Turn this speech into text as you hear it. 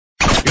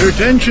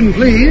Attention,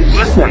 please.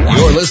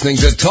 You're listening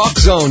to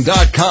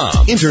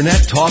TalkZone.com,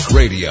 Internet Talk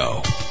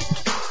Radio.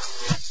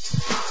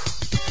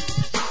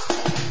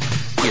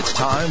 It's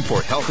time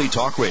for Healthy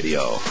Talk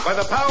Radio. By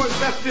the powers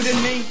vested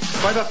in me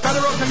by the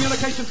Federal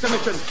Communications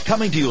Commission.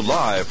 Coming to you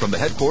live from the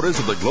headquarters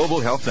of the Global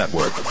Health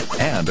Network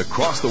and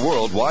across the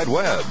World Wide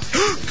Web.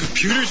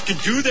 Computers can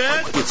do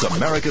that? It's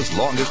America's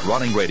longest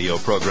running radio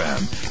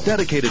program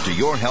dedicated to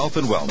your health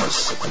and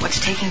wellness. What's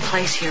taking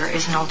place here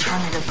is an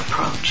alternative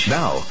approach.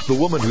 Now, the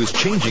woman who's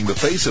changing the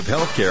face of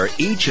healthcare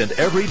each and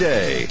every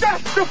day.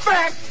 That's the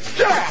fact,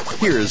 Jack!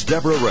 Here's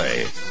Deborah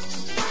Ray.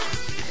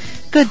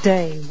 Good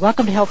day.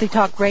 Welcome to Healthy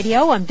Talk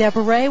Radio. I'm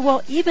Deborah Ray.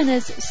 Well, even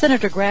as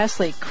Senator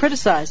Grassley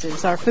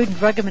criticizes our Food and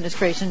Drug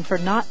Administration for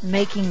not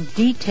making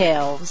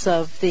details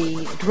of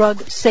the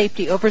Drug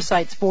Safety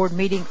Oversight Board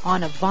meeting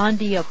on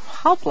Avandia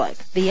public,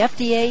 the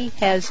FDA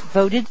has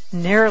voted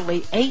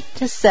narrowly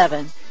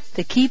 8-7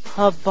 to keep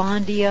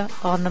Avandia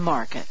on the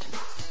market.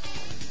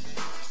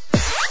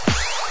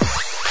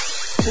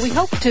 We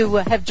hope to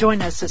have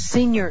joined us a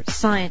senior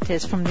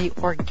scientist from the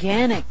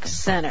Organic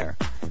Center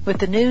with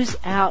the news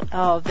out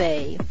of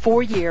a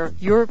 4-year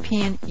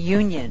European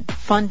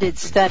Union-funded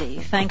study,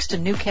 thanks to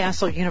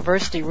Newcastle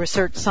University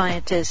research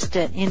scientists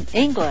in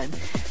England,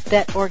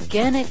 that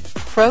organic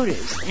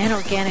produce and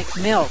organic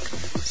milk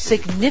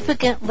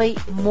significantly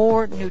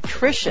more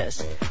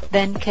nutritious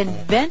than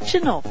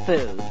conventional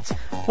foods.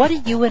 What do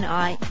you and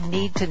I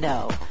need to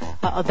know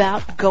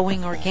about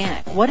going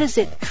organic? What does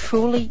it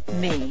truly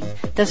mean?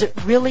 Does it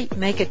really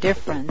make a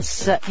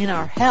difference in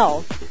our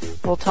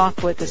health? We'll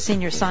talk with a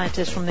senior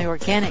scientist from the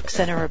Organic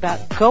Center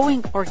about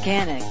going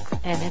organic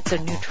and its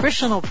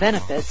nutritional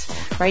benefits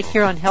right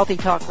here on Healthy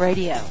Talk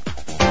Radio.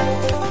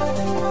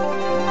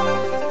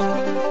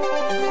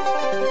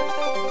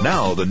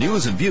 Now, the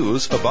news and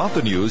views about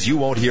the news you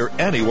won't hear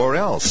anywhere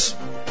else.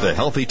 The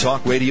Healthy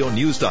Talk Radio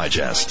News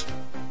Digest.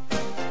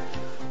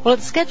 Well,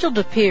 it's scheduled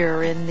to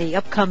appear in the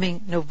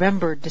upcoming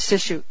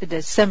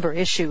December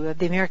issue of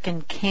the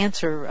American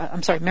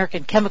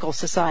Chemical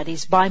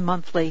Society's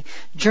bi-monthly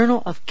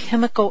Journal of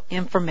Chemical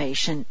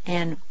Information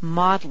and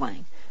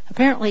Modeling.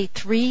 Apparently,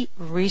 3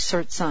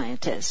 research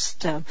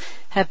scientists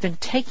have been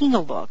taking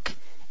a look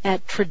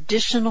at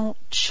traditional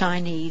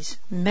Chinese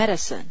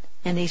medicine.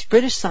 And these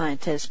British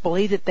scientists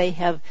believe that they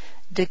have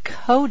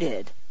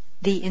decoded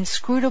the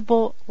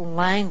inscrutable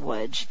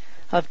language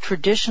of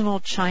traditional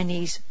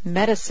Chinese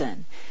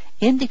medicine,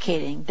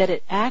 indicating that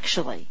it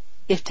actually,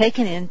 if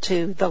taken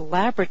into the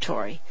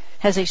laboratory,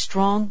 has a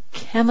strong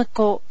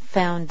chemical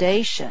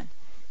foundation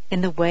in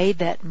the way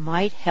that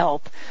might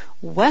help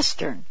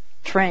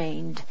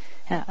Western-trained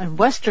and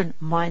Western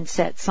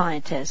mindset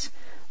scientists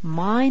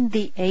mine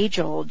the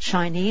age-old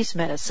Chinese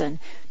medicine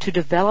to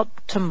develop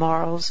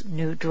tomorrow's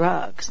new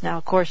drugs. Now,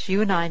 of course,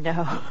 you and I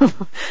know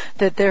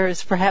that there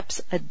is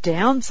perhaps a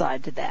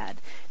downside to that,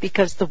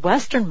 because the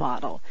Western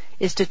model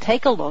is to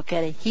take a look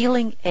at a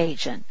healing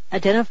agent,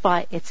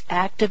 identify its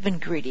active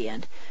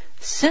ingredient,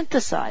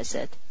 synthesize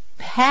it,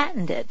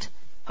 patent it,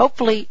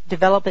 hopefully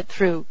develop it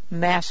through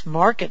mass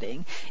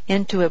marketing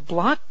into a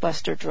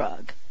blockbuster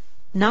drug,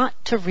 not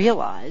to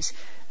realize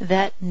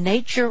that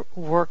nature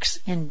works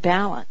in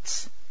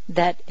balance,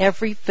 that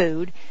every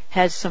food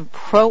has some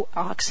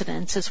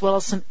pro-oxidants as well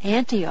as some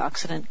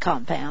antioxidant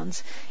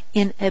compounds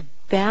in a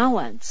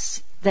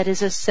balance that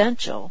is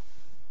essential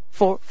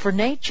for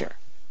nature.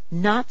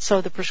 Not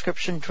so the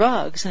prescription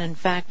drugs, and in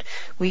fact,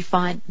 we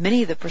find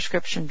many of the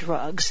prescription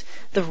drugs,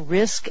 the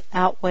risk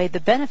outweigh the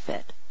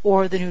benefit,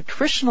 or the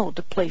nutritional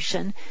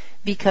depletion,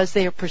 because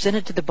they are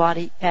presented to the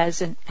body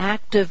as an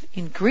active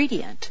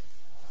ingredient.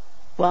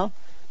 Well,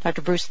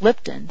 Dr. Bruce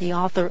Lipton, the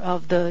author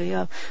of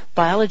the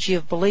Biology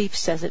of Belief,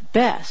 says it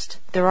best.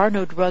 There are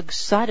no drug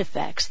side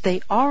effects.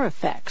 They are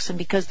effects. And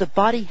because the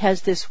body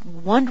has this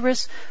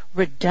wondrous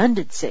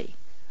redundancy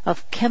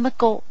of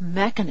chemical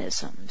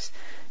mechanisms,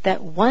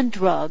 that one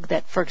drug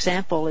that, for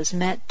example, is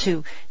meant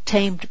to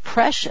tame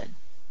depression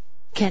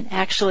can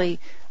actually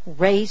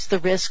raise the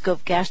risk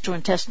of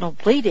gastrointestinal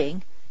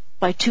bleeding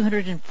by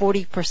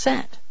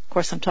 240%. Of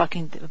course, I'm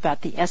talking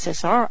about the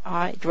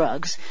SSRI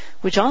drugs,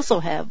 which also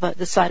have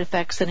the side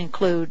effects that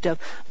include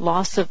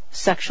loss of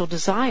sexual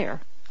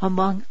desire,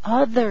 among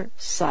other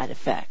side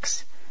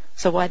effects.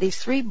 So why these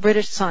 3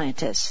 British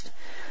scientists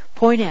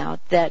point out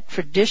that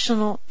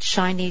traditional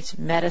Chinese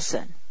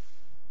medicine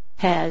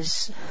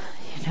has,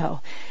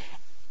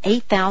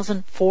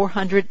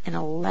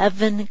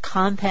 8,411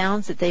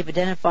 compounds that they've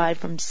identified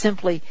from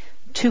simply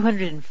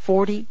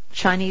 240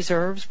 Chinese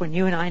herbs, when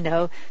you and I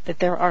know that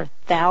there are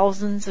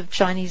thousands of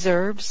Chinese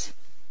herbs.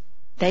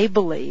 They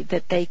believe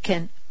that they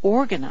can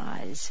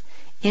organize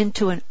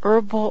into an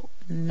herbal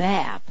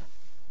map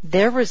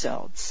their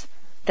results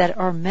that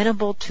are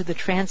amenable to the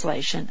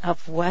translation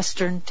of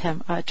Western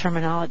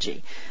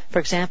terminology. For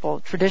example,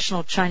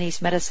 traditional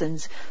Chinese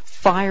medicine's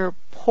fire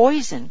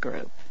poison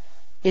group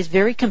is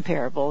very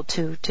comparable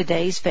to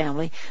today's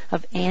family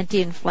of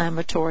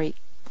anti-inflammatory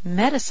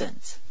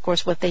medicines. Of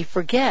course, what they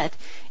forget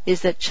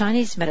is that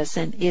Chinese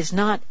medicine is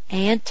not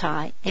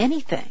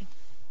anti-anything.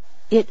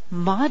 It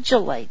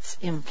modulates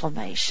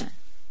inflammation.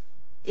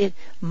 It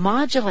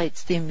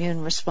modulates the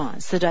immune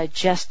response, the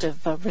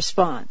digestive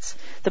response,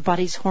 the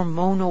body's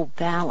hormonal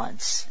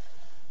balance,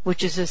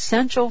 which is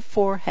essential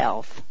for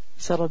health.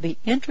 So it'll be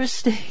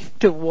interesting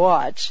to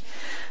watch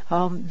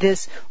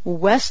this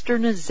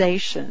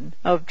westernization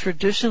of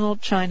traditional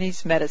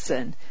Chinese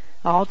medicine,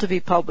 all to be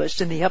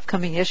published in the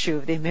upcoming issue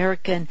of the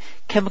American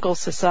Chemical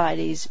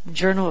Society's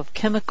Journal of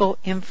Chemical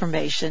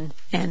Information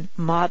and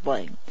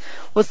Modeling.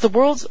 Was the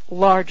world's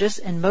largest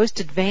and most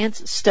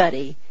advanced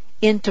study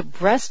into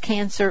breast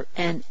cancer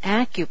and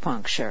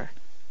acupuncture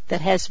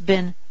that has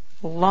been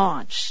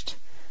launched,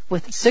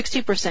 with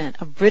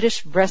 60% of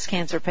British breast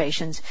cancer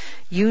patients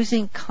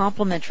using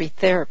complementary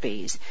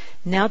therapies.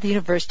 Now the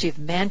University of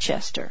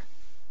Manchester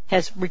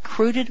has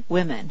recruited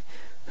women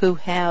who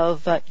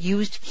have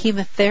used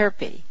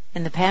chemotherapy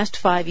in the past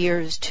 5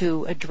 years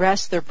to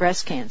address their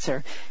breast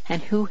cancer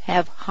and who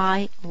have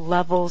high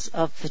levels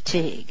of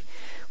fatigue.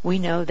 We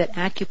know that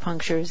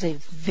acupuncture is a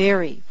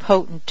very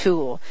potent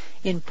tool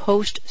in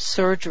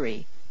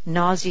post-surgery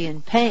nausea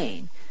and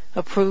pain,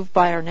 approved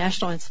by our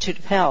National Institute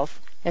of Health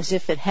as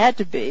if it had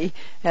to be,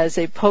 as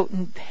a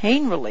potent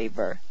pain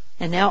reliever.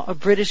 And now a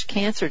British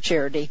cancer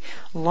charity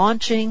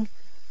launching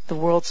the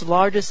world's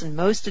largest and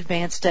most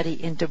advanced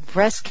study into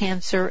breast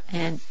cancer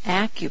and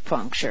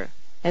acupuncture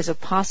as a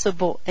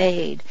possible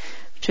aid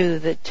to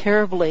the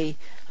terribly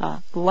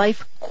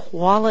life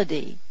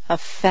quality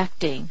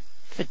affecting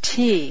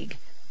fatigue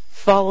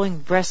following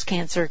breast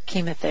cancer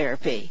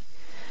chemotherapy.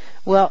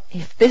 Well,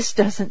 if this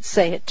doesn't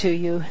say it to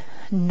you,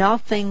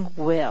 nothing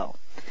will.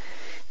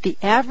 The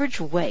average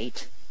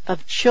weight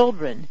of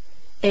children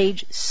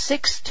age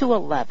 6 to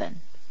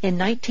 11 in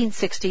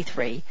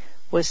 1963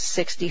 was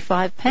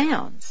 65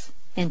 pounds.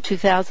 In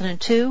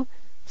 2002,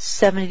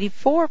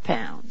 74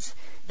 pounds.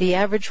 The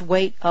average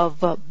weight of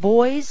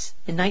boys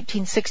in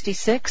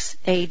 1966,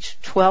 age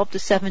 12 to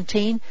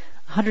 17,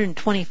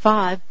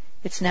 125.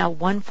 It's now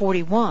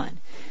 141.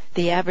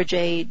 The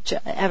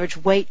average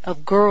weight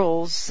of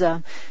girls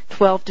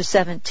 12 to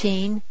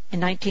 17 in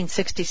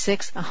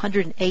 1966,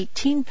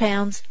 118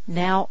 pounds,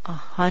 now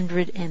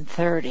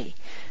 130.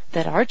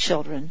 That our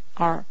children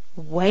are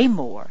way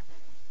more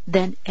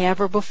than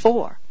ever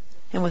before.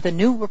 And with a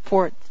new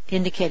report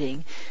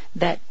indicating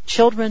that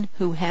children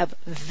who have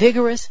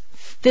vigorous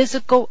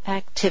physical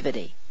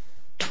activity,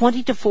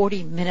 20 to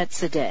 40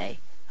 minutes a day,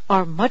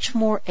 are much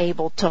more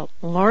able to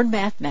learn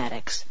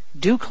mathematics,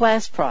 do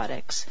class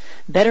projects,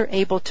 better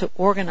able to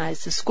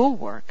organize the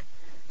schoolwork,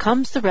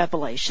 comes the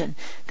revelation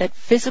that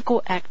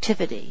physical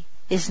activity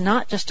is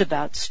not just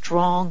about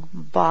strong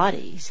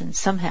bodies, and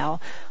somehow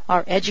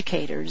our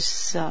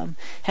educators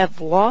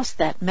have lost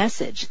that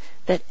message,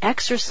 that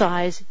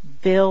exercise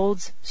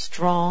builds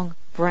strong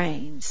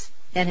brains.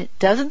 And it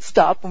doesn't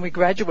stop when we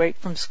graduate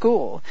from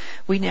school.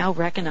 We now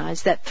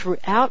recognize that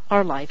throughout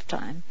our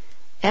lifetime,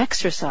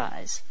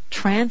 exercise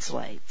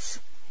translates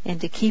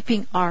into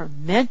keeping our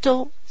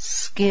mental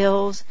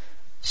skills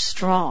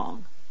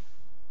strong.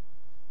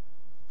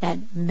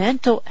 And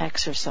mental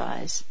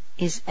exercise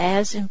is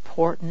as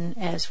important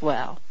as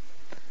well.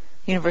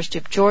 University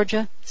of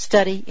Georgia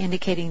study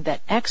indicating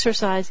that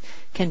exercise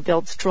can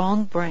build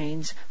strong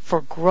brains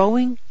for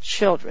growing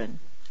children,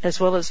 as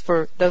well as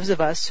for those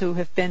of us who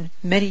have been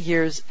many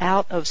years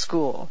out of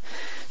school.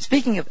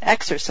 Speaking of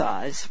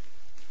exercise,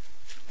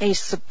 a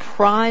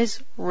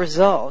surprise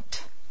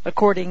result,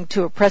 according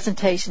to a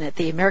presentation at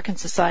the American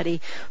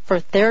Society for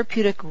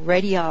Therapeutic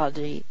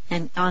Radiology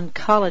and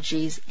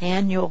Oncology's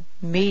annual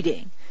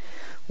meeting.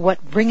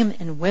 What Brigham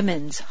and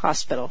Women's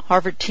Hospital,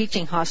 Harvard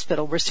Teaching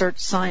Hospital research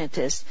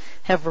scientists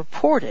have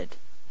reported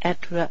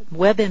at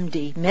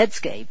WebMD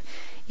Medscape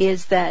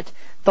is that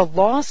the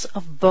loss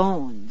of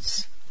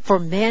bones for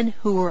men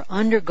who are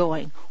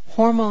undergoing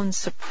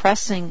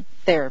hormone-suppressing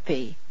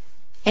therapy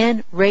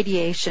and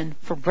radiation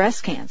for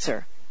breast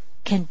cancer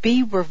can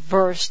be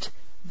reversed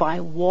by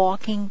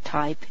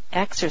walking-type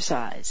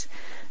exercise,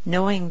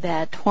 knowing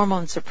that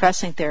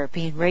hormone-suppressing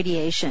therapy and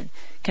radiation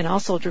can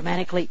also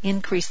dramatically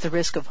increase the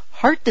risk of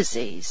heart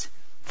disease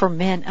for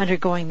men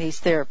undergoing these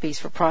therapies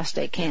for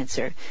prostate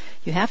cancer.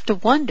 You have to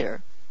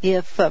wonder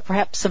if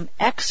perhaps some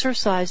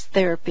exercise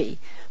therapy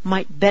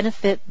might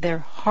benefit their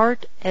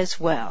heart as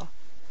well.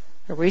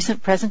 A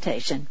recent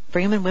presentation,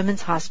 Brigham and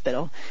Women's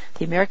Hospital,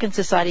 the American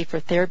Society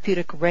for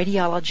Therapeutic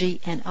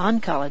Radiology and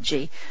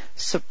Oncology,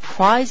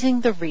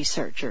 surprising the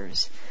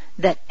researchers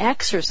that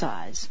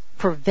exercise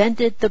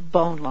prevented the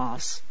bone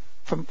loss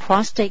from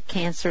prostate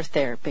cancer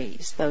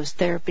therapies, those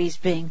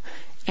therapies being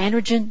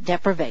androgen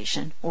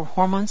deprivation or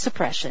hormone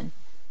suppression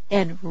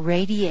and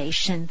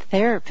radiation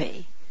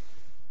therapy,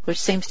 which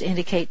seems to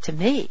indicate to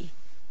me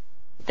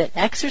that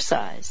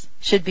exercise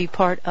should be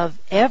part of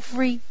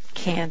every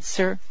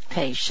cancer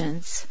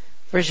patient's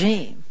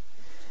regime.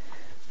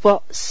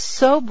 Well,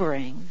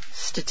 sobering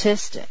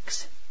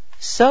statistics,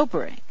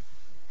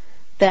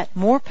 that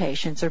more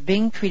patients are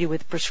being treated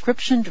with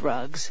prescription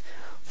drugs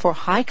for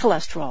high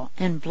cholesterol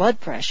and blood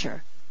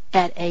pressure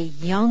at a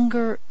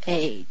younger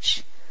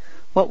age.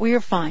 What we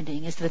are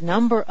finding is the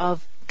number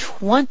of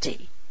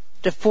 20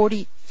 to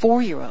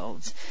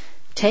 44-year-olds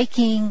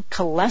taking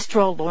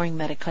cholesterol-lowering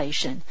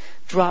medication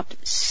dropped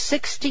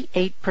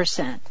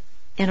 68%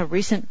 in a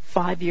recent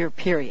 5-year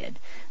period.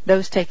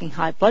 Those taking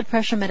high blood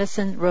pressure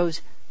medicine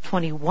rose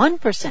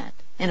 21%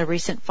 in a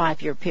recent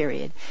 5-year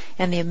period.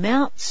 And the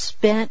amount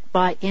spent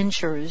by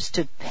insurers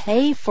to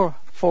pay for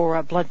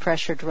blood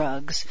pressure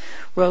drugs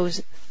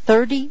rose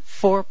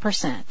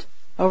 34%.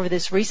 Over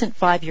this recent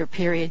 5-year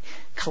period,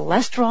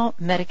 cholesterol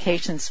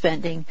medication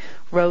spending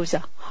rose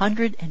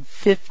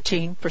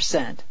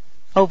 115%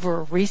 over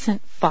a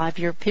recent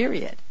 5-year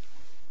period.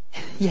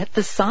 Yet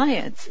the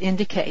science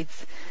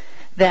indicates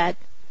that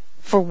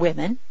for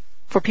women,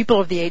 for people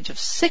of the age of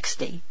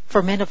 60,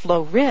 for men of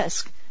low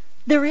risk,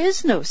 there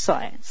is no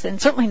science,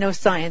 and certainly no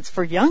science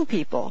for young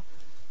people,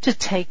 to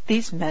take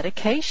these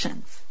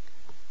medications.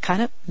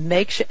 Kind of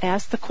makes you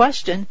ask the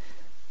question,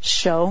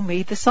 show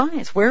me the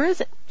science. Where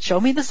is it? Show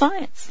me the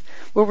science.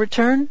 We'll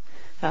return.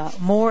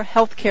 More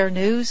healthcare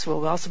news.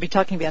 We'll also be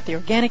talking about the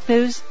organic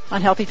news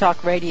on Healthy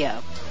Talk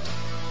Radio.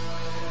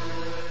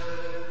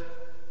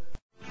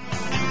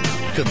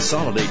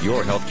 Consolidate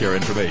your healthcare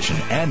information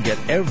and get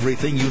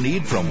everything you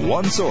need from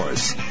one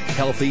source.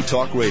 Healthy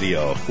Talk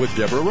Radio with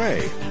Deborah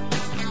Ray.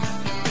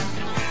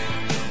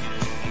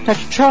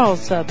 Dr.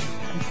 Charles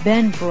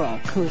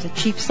Benbrook, who is a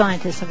chief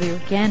scientist of the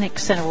Organic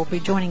Center, will be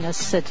joining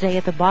us today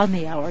at the bottom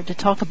of the hour to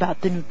talk about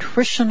the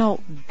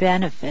nutritional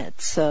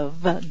benefits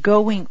of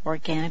going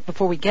organic.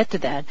 Before we get to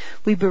that,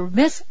 we'd be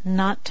remiss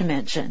not to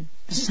mention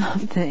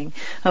something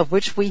of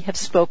which we have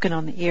spoken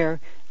on the air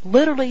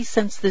literally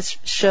since this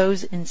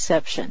show's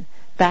inception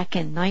back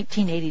in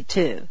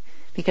 1982,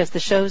 because the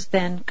show's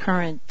then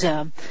current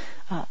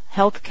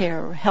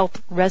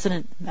health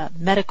resident,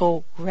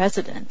 medical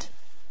resident,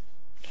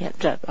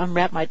 can't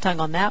unwrap my tongue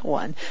on that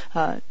one,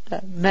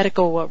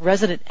 medical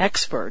resident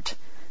expert,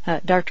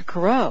 Dr.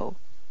 Carreau,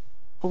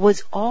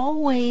 was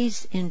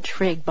always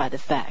intrigued by the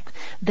fact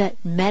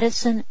that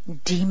medicine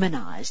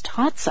demonized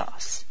hot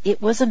sauce.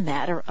 It was a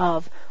matter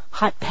of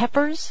hot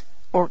peppers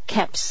or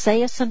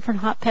capsaicin from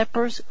hot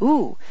peppers.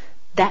 Ooh,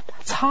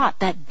 that's hot,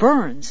 that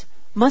burns,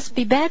 must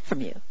be bad from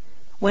you.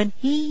 When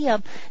he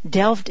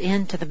delved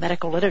into the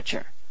medical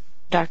literature,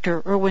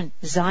 Dr. Irwin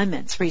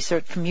Zimon's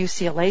research from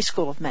UCLA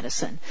School of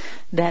Medicine,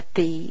 that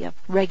the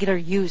regular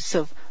use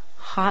of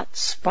hot,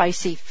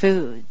 spicy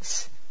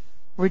foods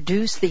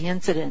reduce the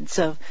incidence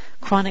of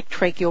chronic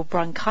tracheal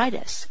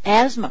bronchitis,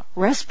 asthma,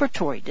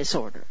 respiratory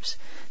disorders.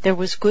 There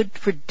was good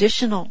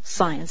traditional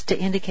science to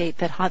indicate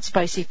that hot,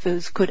 spicy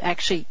foods could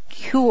actually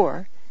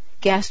cure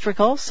gastric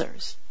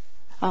ulcers,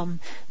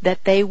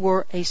 that they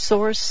were a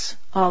source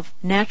of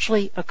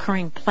naturally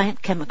occurring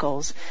plant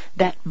chemicals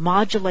that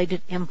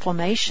modulated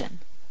inflammation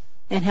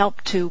and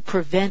helped to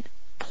prevent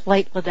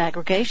platelet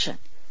aggregation.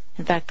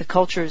 In fact, the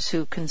cultures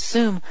who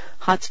consume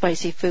hot,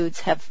 spicy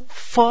foods have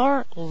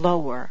far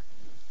lower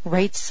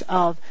rates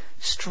of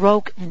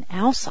stroke and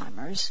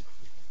Alzheimer's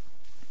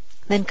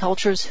than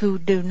cultures who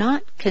do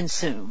not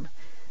consume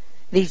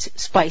these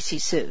spicy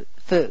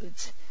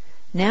foods.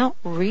 Now,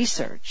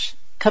 research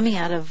coming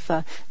out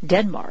of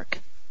Denmark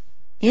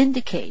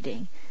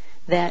indicating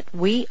that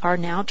we are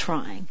now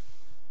trying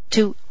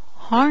to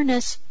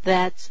harness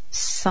that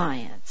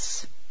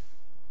science.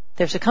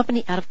 There's a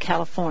company out of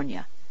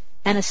California,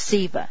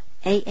 Anesiva,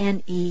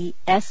 A-N-E-S-I-V-A,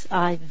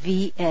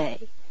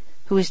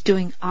 who is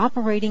doing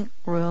operating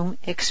room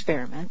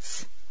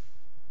experiments.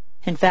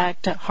 In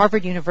fact,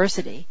 Harvard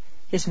University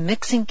is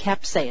mixing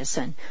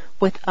capsaicin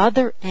with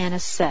other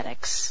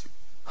anesthetics,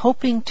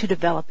 hoping to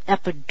develop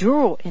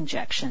epidural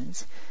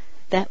injections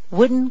that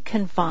wouldn't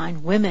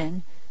confine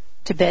women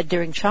to bed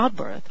during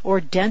childbirth,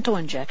 or dental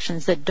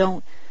injections that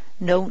don't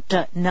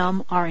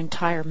numb our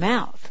entire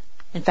mouth.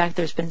 In fact,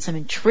 there's been some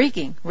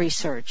intriguing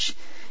research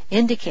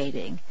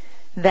indicating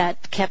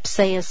that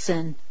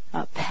capsaicin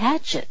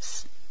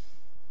patches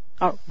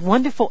are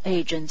wonderful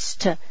agents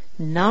to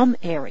numb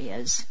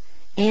areas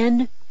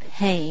in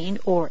pain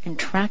or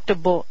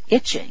intractable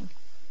itching.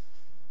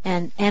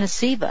 And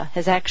Anesiva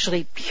has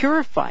actually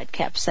purified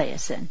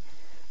capsaicin,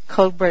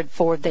 code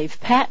for they've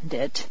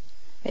patented it.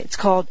 It's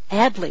called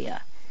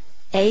Adlia,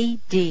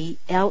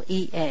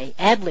 A-D-L-E-A,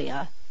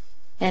 Adlia,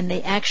 and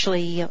they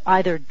actually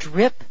either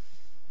drip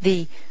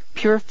the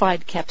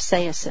purified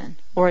capsaicin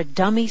or a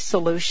dummy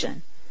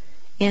solution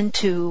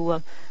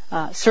into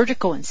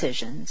surgical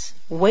incisions,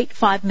 wait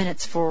 5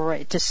 minutes for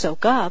it to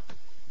soak up,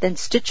 then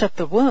stitch up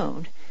the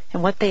wound.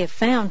 And what they have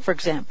found, for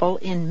example,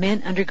 in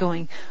men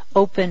undergoing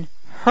open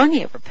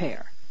hernia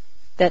repair,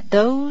 that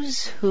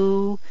those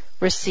who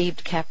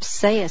received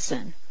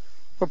capsaicin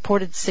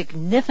reported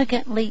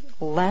significantly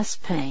less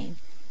pain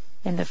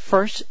in the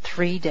first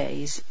 3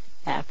 days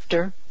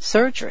after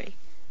surgery.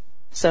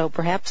 So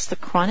perhaps the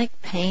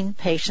chronic pain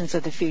patients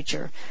of the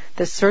future,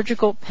 the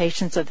surgical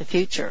patients of the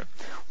future,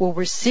 will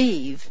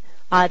receive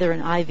either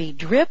an IV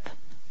drip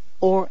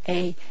or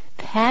a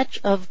patch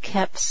of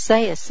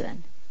capsaicin.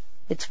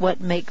 It's what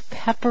makes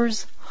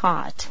peppers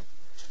hot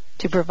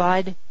to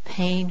provide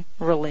pain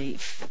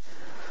relief.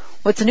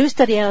 What's a new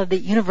study out of the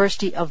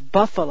University of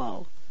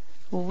Buffalo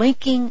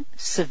linking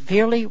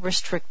severely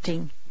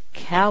restricting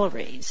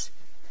calories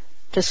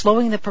to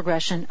slowing the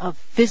progression of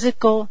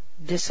physical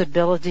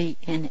disability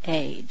in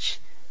age.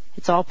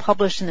 It's all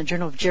published in the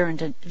Journal of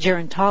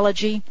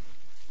Gerontology.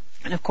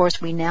 And of course,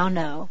 we now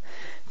know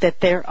that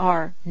there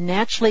are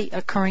naturally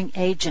occurring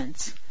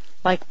agents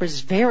like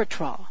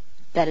resveratrol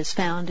that is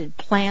found in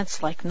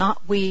plants like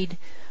knotweed,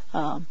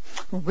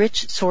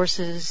 rich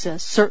sources,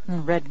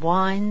 certain red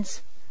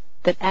wines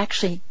that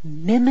actually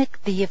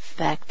mimic the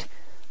effect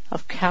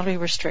of calorie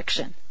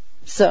restriction.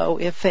 So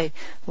if a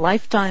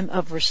lifetime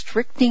of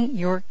restricting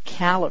your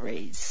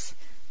calories,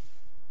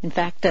 in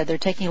fact, they're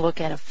taking a look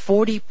at a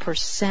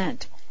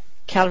 40%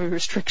 calorie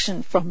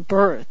restriction from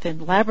birth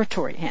in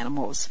laboratory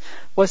animals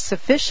was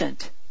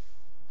sufficient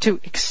to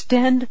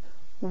extend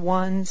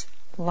one's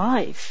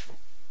life.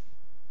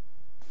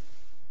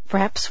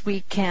 Perhaps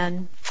we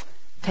can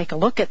take a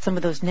look at some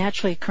of those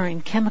naturally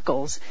occurring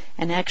chemicals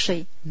and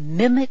actually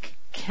mimic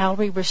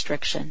calorie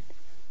restriction,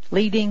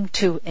 leading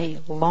to a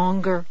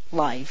longer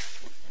life.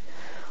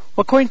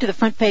 Well, according to the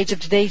front page of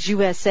today's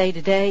USA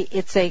Today,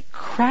 it's a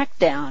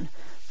crackdown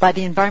by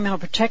the Environmental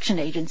Protection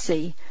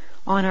Agency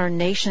on our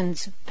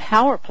nation's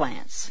power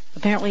plants.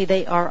 Apparently,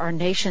 they are our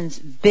nation's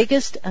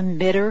biggest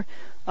emitter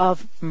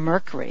of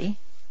mercury.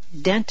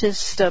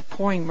 Dentists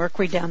pouring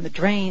mercury down the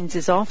drains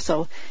is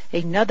also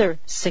another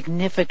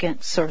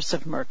significant source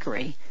of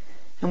mercury.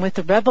 And with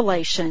the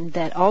revelation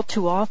that all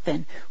too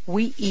often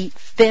we eat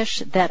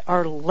fish that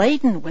are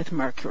laden with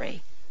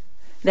mercury,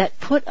 that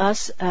put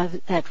us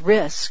at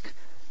risk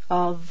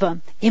of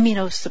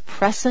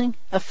immunosuppressing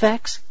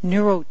effects,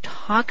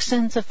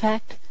 neurotoxins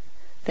effect,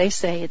 they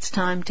say it's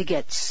time to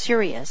get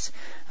serious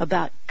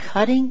about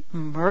cutting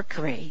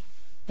mercury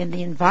in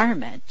the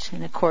environment.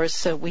 And of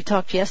course, we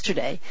talked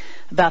yesterday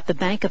about the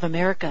Bank of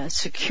America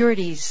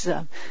Securities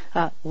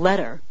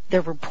letter,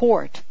 their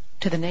report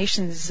to the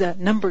nation's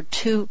number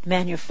 2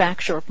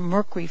 manufacturer of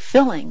mercury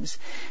fillings,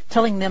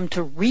 telling them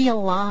to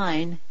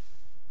realign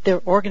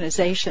their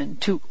organization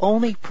to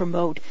only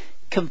promote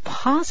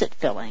composite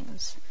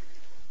fillings.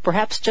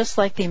 Perhaps just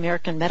like the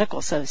American Medical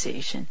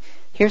Association,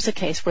 here's a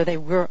case where they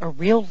were a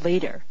real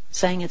leader,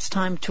 saying it's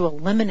time to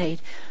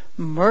eliminate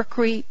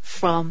mercury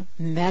from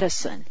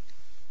medicine.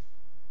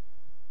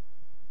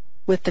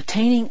 With the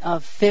tainting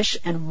of fish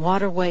and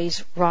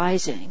waterways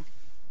rising,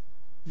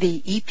 the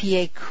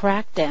EPA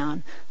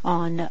crackdown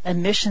on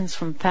emissions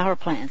from power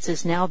plants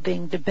is now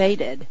being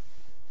debated,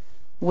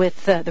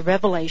 with the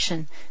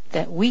revelation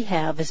that we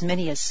have as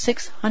many as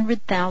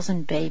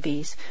 600,000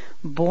 babies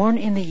born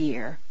every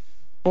year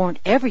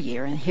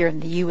here in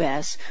the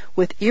U.S.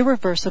 with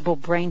irreversible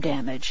brain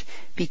damage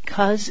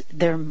because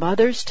their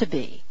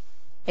mothers-to-be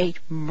ate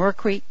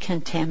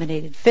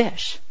mercury-contaminated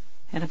fish.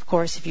 And of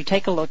course, if you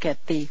take a look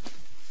at the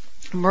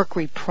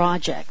Mercury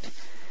Project,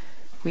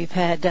 we've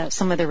had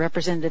some of the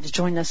representatives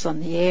join us on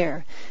the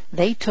air.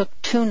 They took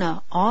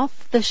tuna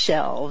off the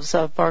shelves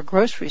of our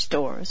grocery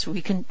stores.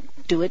 We can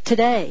do it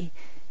today,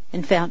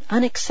 and found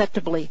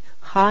unacceptably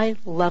high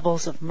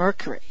levels of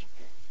mercury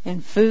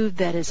in food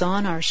that is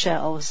on our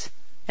shelves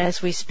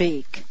as we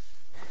speak.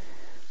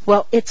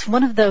 Well, it's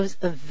one of those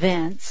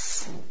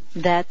events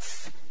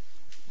that's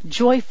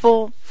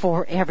joyful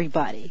for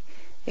everybody,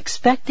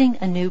 expecting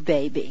a new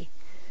baby.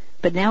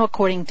 But now,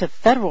 according to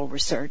federal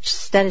research,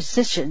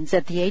 statisticians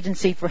at the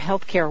Agency for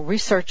Healthcare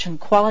Research and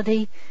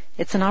Quality,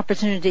 it's an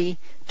opportunity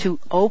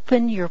to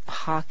open your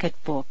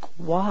pocketbook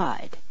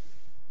wide.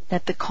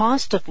 That the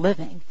cost of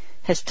living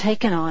has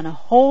taken on a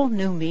whole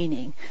new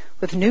meaning,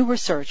 with new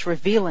research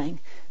revealing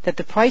that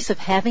the price of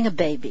having a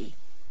baby,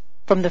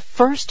 from the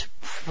first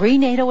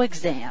prenatal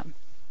exam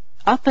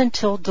up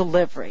until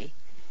delivery,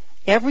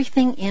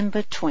 everything in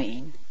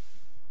between,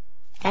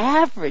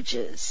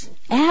 averages,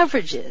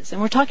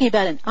 and we're talking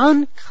about an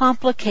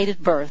uncomplicated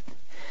birth,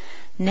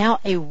 now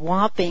a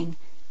whopping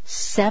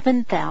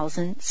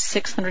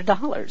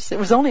 $7,600. It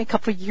was only a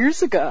couple of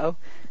years ago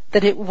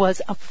that it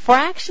was a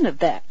fraction of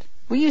that.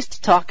 We used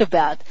to talk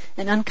about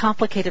an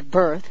uncomplicated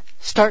birth,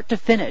 start to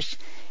finish,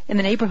 in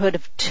the neighborhood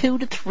of $2,000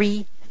 to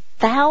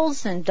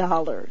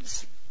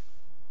 $3,000.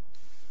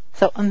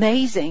 So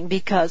amazing,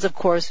 because of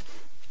course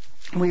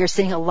we are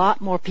seeing a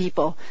lot more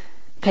people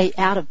pay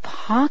out of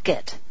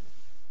pocket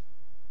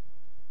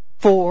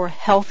for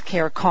health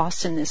care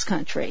costs in this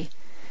country.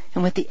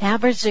 And with the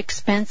average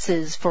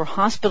expenses for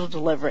hospital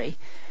delivery,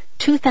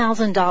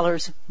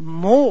 $2,000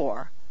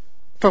 more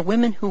for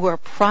women who are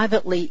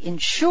privately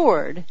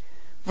insured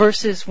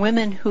versus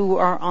women who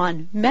are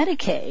on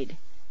Medicaid,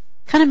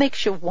 kind of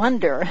makes you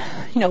wonder,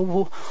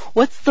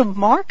 what's the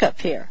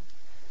markup here?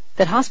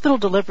 That hospital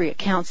delivery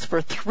accounts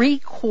for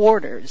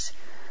 3/4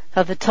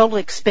 of the total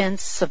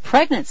expense of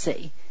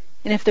pregnancy.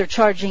 And if they're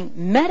charging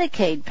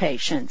Medicaid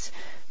patients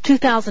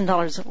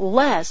 $2,000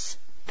 less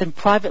than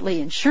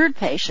privately insured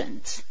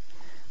patients,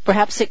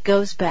 perhaps it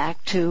goes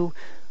back to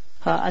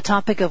a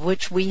topic of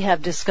which we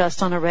have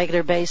discussed on a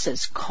regular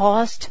basis,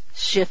 cost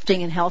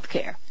shifting in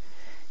healthcare,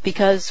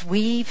 because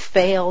we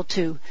fail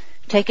to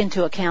take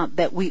into account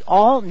that we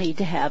all need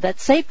to have that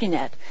safety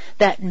net,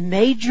 that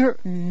major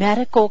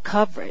medical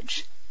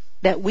coverage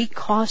that we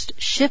cost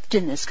shift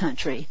in this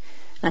country.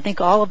 And I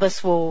think all of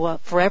us will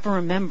forever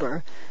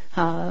remember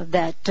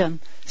that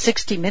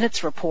 60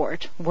 Minutes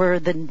report where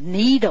the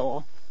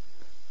needle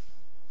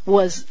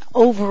was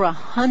over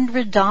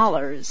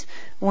 $100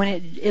 when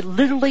it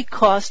literally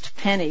cost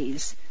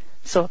pennies.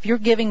 So if you're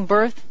giving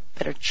birth,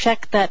 better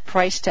check that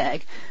price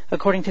tag,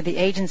 according to the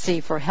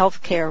Agency for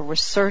Healthcare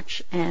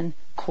Research and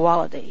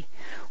Quality.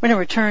 We're going to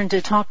return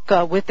to talk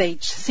with a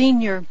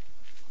senior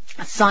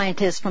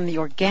scientist from the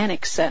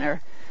Organic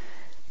Center.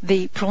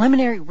 The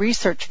preliminary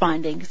research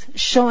findings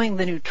showing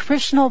the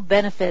nutritional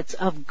benefits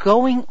of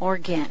going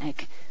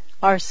organic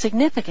are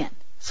significant.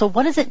 So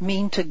what does it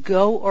mean to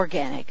go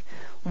organic?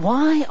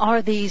 Why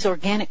are these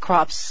organic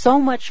crops so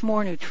much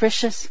more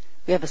nutritious?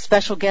 We have a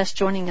special guest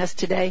joining us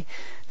today,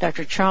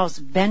 Dr. Charles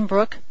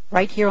Benbrook,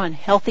 right here on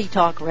Healthy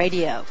Talk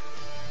Radio.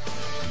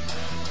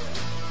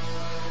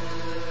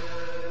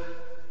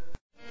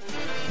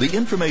 The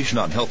information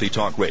on Healthy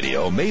Talk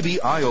Radio may be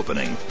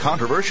eye-opening,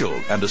 controversial,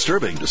 and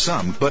disturbing to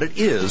some, but it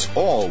is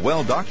all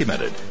well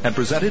documented and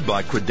presented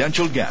by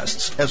credentialed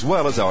guests as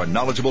well as our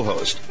knowledgeable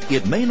host.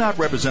 It may not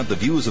represent the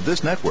views of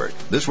this network,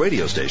 this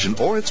radio station,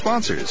 or its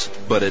sponsors,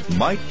 but it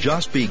might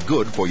just be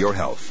good for your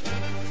health.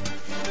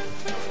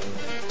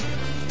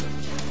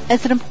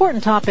 It's an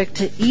important topic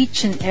to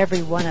each and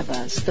every one of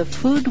us, the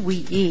food we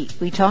eat.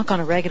 We talk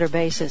on a regular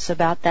basis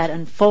about that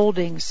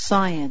unfolding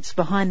science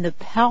behind the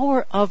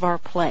power of our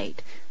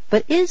plate.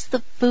 But is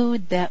the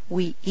food that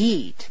we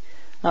eat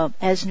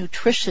as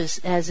nutritious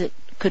as it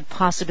could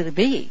possibly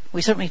be?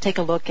 We certainly take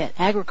a look at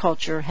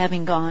agriculture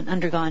having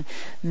undergone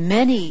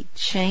many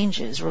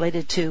changes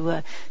related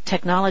to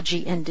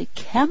technology and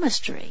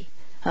chemistry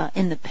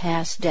in the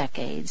past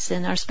decades.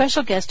 And our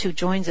special guest who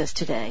joins us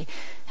today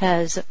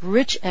has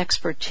rich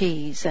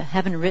expertise,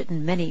 having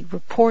written many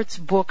reports,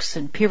 books,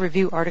 and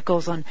peer-review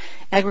articles on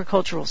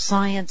agricultural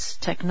science,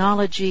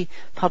 technology,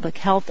 public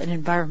health, and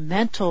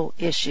environmental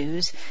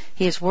issues.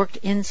 He has worked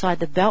inside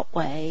the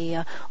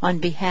Beltway on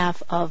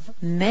behalf of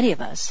many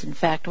of us. In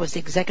fact, was the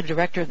executive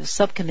director of the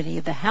subcommittee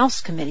of the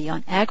House Committee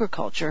on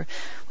Agriculture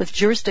with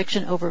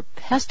jurisdiction over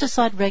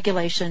pesticide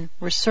regulation,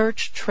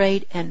 research,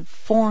 trade, and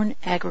foreign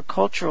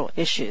agricultural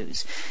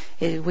issues.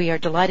 We are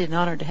delighted and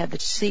honored to have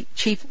the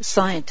chief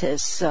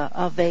scientists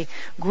of a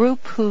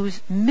group whose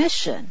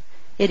mission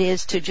it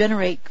is to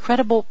generate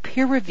credible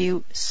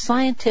peer-reviewed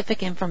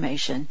scientific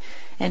information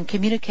and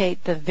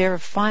communicate the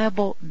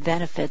verifiable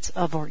benefits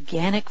of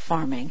organic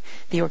farming,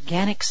 the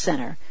Organic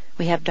Center.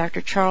 We have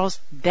Dr.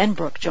 Charles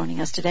Benbrook joining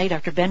us today.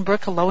 Dr.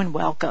 Benbrook, hello and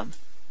welcome.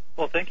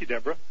 Well, thank you,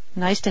 Deborah.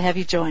 Nice to have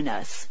you join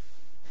us.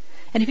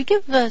 And if you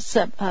give us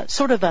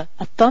sort of a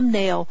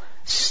thumbnail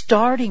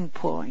starting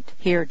point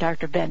here,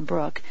 Dr.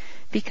 Benbrook,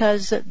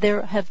 because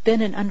there have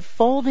been an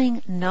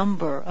unfolding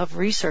number of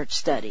research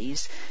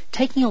studies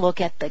taking a look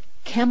at the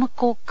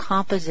chemical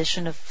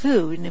composition of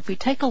food. And if we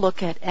take a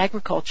look at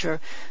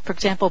agriculture, for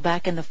example,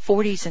 back in the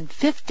 40s and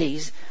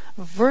 50s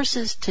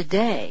versus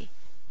today,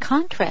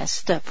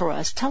 contrast for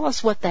us. Tell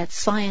us what that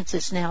science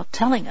is now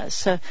telling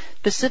us,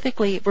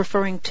 specifically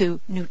referring to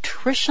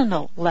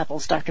nutritional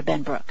levels, Dr.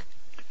 Benbrook.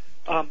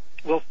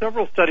 Well,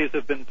 several studies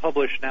have been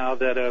published now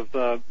that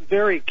have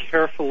very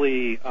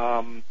carefully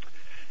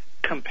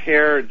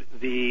compared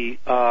the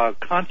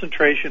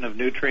concentration of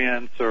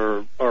nutrients,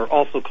 or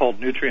also called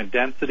nutrient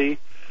density,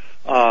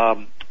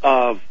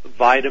 of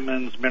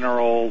vitamins,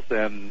 minerals,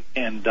 and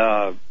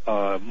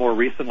more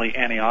recently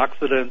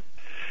antioxidants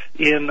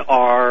in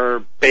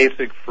our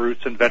basic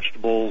fruits and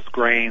vegetables,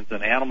 grains,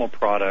 and animal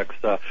products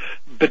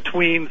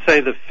between,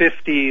 say, the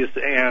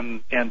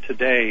 50s and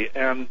today.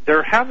 And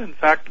there have, in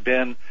fact,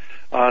 been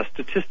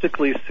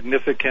statistically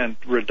significant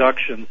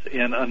reductions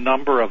in a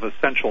number of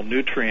essential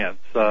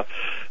nutrients that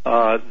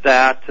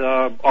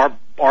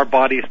our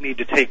bodies need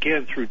to take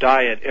in through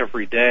diet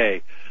every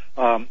day.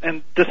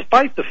 And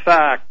despite the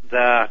fact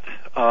that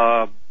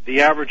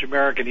the average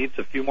American eats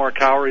a few more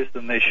calories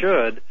than they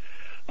should,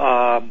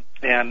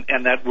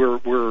 and that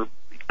we're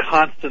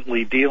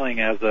constantly dealing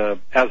as a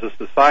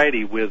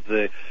society with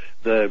the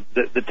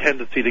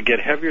tendency to get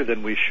heavier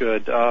than we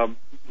should,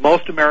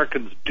 most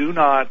Americans do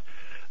not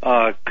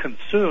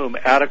consume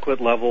adequate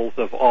levels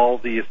of all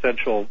the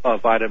essential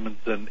vitamins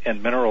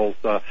and minerals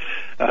and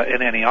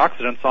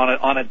antioxidants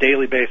on a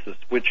daily basis,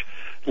 which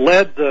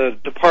led the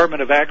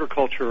Department of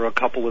Agriculture a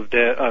couple of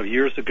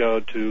years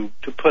ago to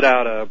put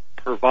out a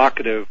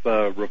provocative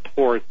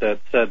report that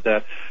said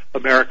that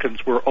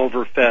Americans were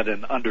overfed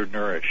and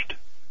undernourished.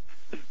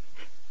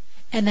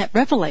 And that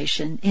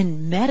revelation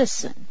in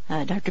medicine,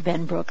 Dr.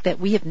 Benbrook, that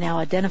we have now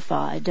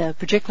identified,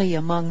 particularly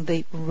among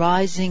the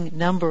rising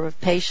number of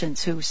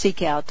patients who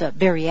seek out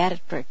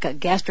bariatric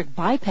gastric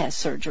bypass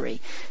surgery,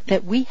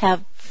 that we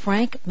have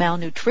frank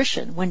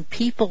malnutrition when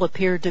people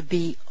appear to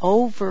be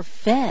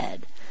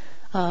overfed.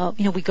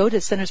 We go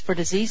to Centers for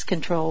Disease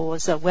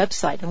Control's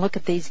website and look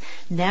at these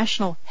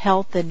National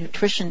Health and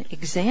Nutrition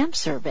Exam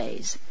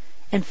surveys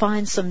and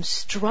find some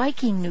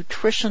striking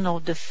nutritional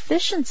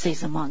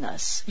deficiencies among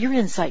us. Your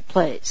insight,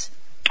 please.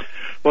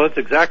 Well, that's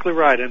exactly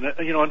right. And,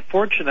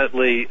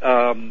 unfortunately,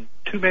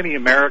 too many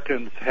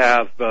Americans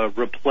have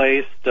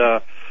replaced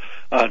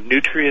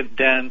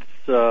nutrient-dense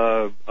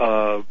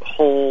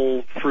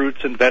whole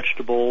fruits and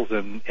vegetables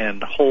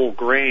and whole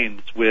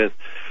grains with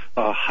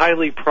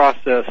highly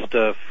processed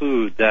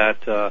food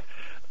that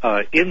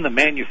in the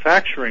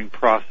manufacturing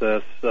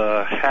process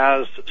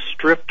has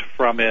stripped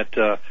from it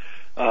a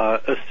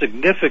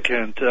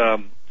significant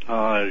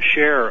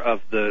share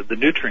of the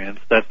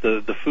nutrients that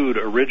the food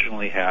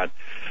originally had.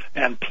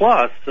 And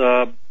plus,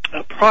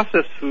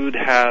 processed food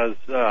has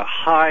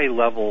high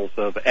levels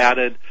of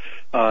added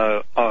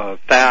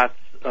fats,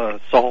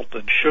 salt,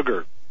 and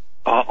sugar,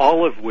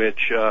 all of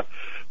which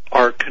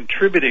are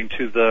contributing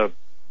to the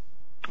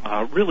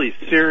really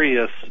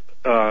serious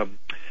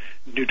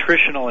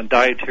nutritional and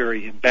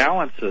dietary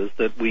imbalances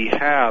that we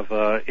have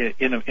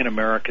in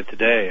America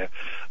today.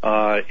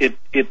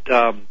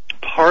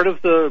 Part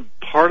of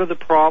the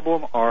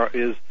problem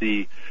is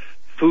the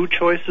food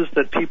choices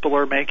that people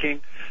are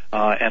making,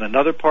 and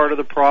another part of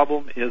the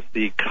problem is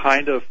the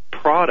kind of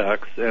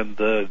products and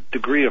the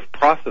degree of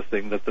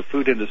processing that the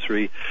food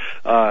industry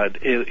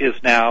is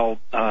now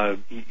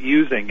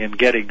using in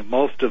getting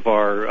most of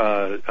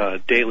our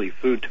daily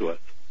food to us.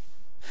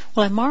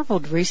 Well, I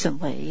marveled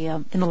recently,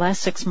 in the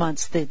last 6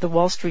 months, the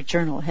Wall Street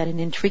Journal had an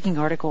intriguing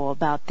article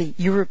about the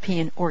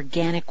European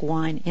organic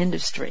wine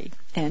industry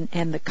and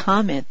the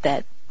comment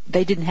that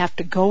they didn't have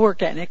to go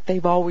organic.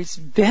 They've always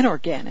been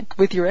organic.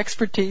 With your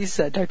expertise,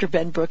 Dr.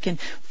 Benbrook, in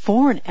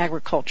foreign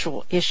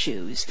agricultural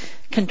issues,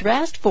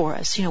 contrast for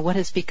us, what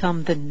has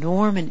become the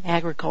norm in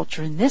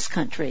agriculture in this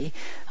country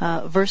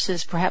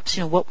versus perhaps,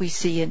 what we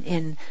see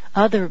in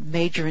other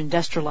major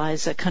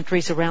industrialized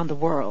countries around the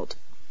world.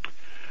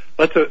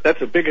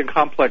 That's a big and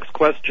complex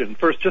question.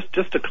 First,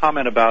 just to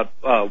comment about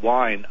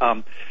wine.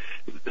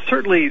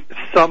 Certainly,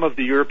 some of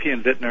the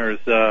European vintners,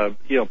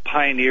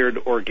 pioneered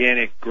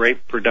organic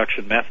grape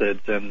production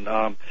methods,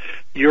 and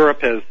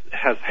Europe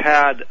has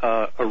had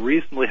a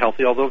reasonably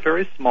healthy, although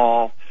very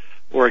small,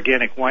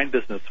 organic wine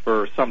business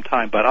for some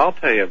time. But I'll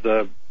tell you,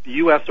 the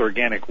U.S.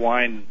 organic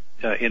wine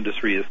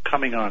industry is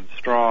coming on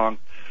strong.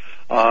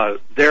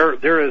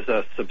 There is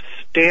a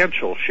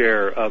substantial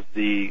share of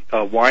the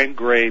wine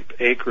grape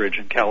acreage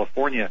in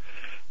California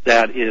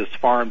that is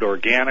farmed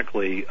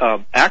organically.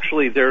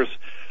 Actually, there's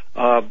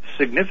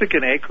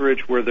significant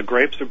acreage where the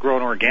grapes are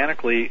grown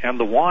organically, and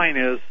the wine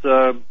is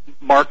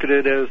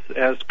marketed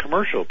as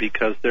commercial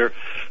because there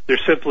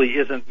simply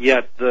isn't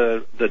yet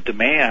the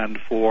demand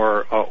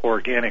for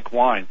organic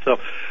wine. So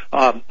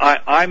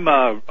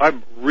I'm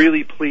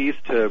really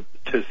pleased to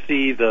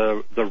see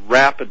the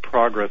rapid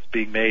progress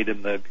being made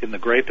in the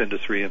grape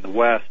industry in the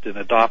West in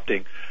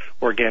adopting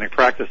organic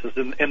practices,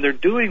 and they're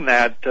doing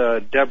that,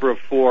 Deborah,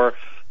 for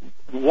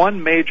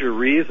one major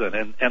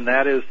reason, and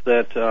that is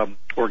that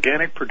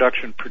organic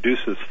production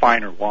produces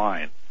finer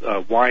wines,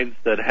 wines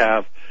that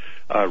have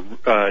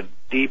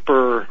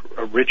deeper,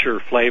 richer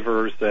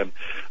flavors, and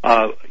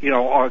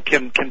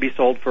can be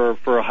sold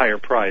for a higher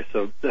price.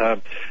 So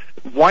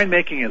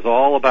winemaking is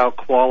all about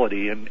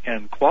quality,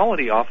 and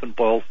quality often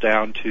boils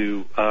down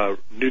to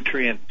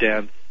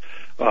nutrient-dense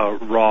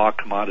raw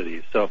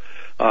commodities. So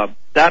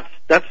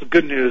that's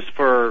good news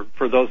for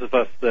those of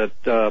us that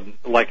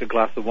like a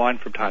glass of wine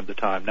from time to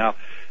time. Now,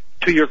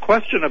 to your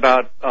question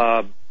about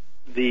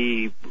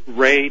the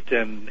rate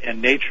and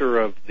nature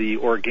of the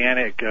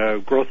organic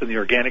growth in the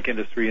organic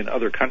industry in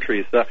other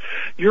countries,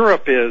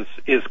 Europe is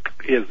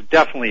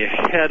definitely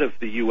ahead of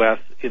the U.S.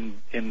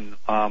 in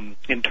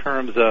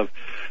terms of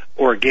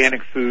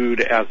organic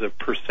food as a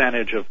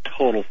percentage of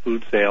total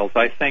food sales.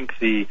 I think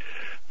the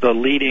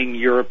leading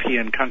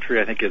European country,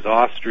 I think, is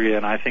Austria,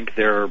 and I think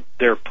they're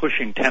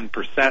pushing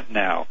 10%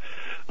 now,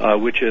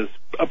 which is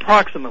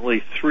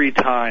approximately 3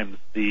 times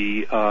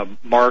the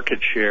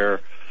market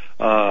share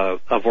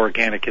of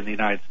organic in the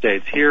United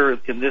States. Here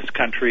in this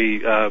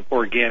country,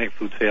 organic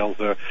food sales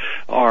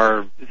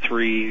are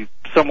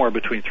somewhere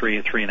between 3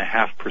 and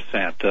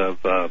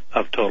 3.5%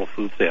 of total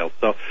food sales.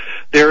 So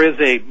there is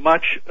a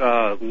much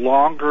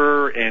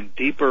longer and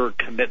deeper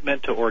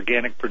commitment to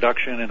organic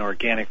production and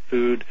organic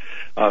food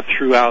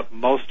throughout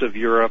most of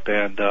Europe,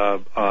 and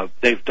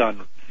they've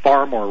done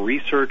far more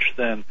research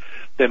than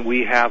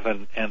we have,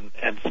 and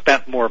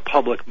spent more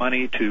public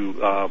money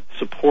to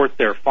support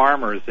their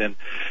farmers in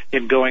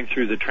going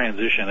through the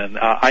transition. And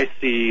I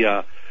see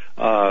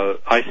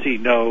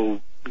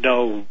no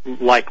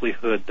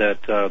likelihood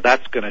that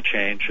that's going to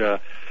change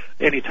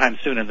anytime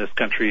soon in this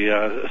country,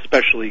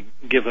 especially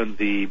given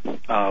the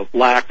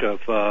lack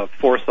of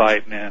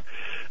foresight and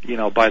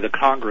by the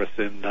Congress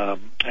in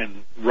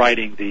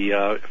writing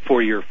the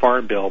 4-year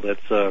farm bill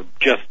that's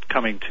just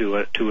coming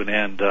to an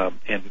end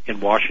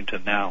in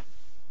Washington now.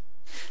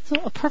 So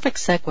a perfect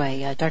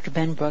segue, Dr.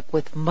 Benbrook,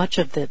 with much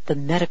of the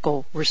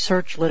medical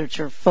research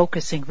literature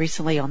focusing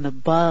recently on the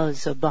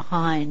buzz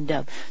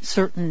behind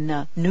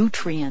certain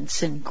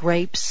nutrients in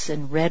grapes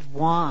and red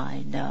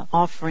wine,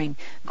 offering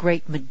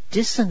great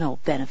medicinal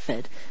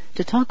benefit,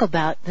 to talk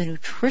about the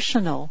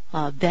nutritional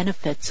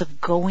benefits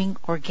of going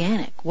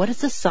organic. What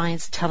is the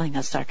science telling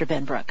us, Dr.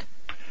 Benbrook?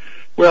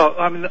 Well,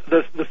 I mean,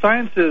 the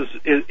science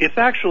it's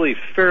actually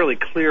fairly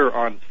clear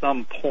on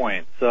some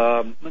points.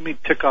 Let me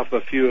tick off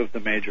a few of the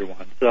major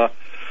ones.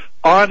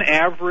 On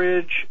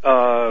average,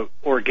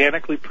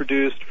 organically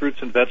produced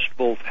fruits and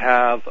vegetables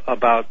have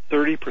about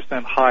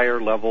 30% higher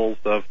levels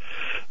of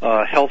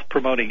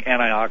health-promoting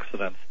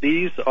antioxidants.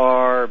 These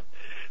are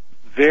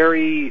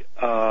very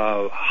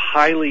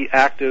highly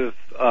active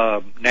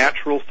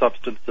natural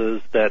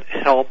substances that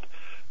help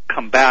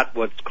combat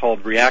what's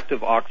called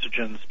reactive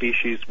oxygen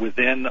species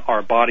within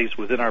our bodies,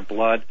 within our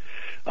blood.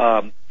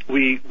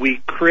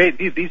 We create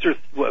these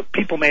are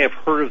people may have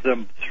heard of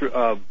them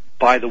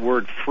by the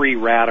word free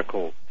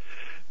radicals.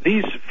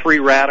 These free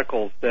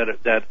radicals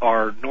that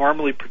are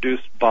normally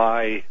produced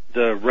by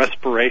the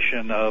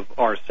respiration of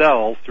our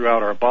cells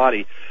throughout our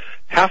body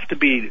have to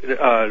be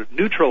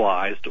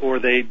neutralized, or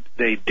they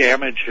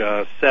damage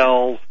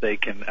cells. They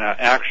can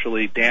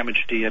actually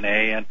damage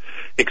DNA and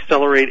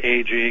accelerate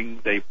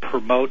aging. They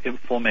promote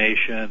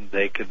inflammation.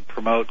 They can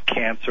promote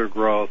cancer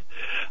growth.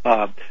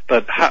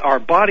 But our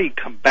body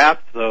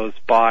combats those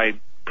by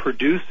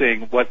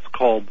producing what's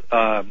called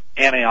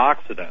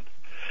antioxidants.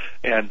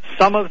 And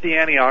some of the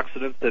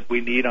antioxidants that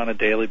we need on a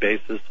daily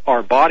basis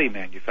are body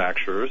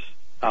manufacturers,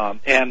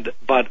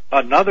 but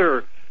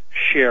another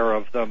share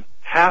of them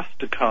has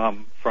to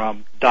come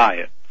from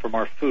diet, from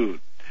our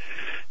food.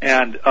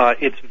 And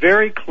it's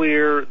very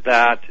clear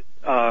that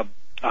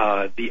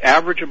the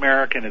average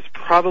American is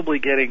probably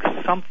getting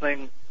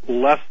something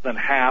less than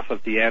half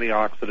of the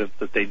antioxidants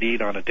that they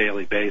need on a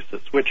daily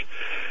basis, which,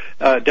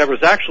 Deborah,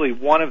 is actually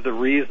one of the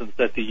reasons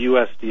that the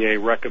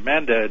USDA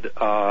recommended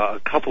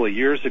a couple of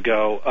years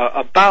ago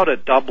about a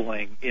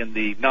doubling in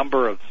the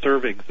number of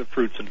servings of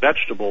fruits and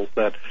vegetables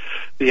that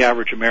the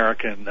average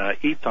American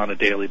eats on a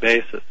daily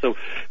basis. So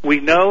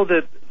we know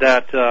that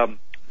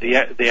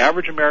the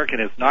average American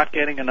is not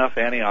getting enough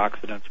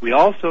antioxidants. We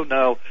also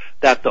know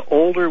that the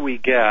older we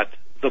get,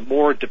 the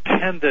more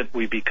dependent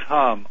we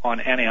become on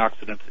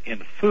antioxidants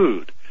in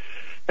food.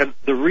 And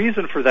the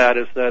reason for that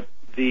is that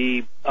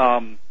the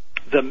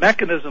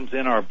mechanisms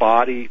in our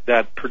body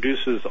that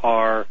produces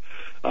our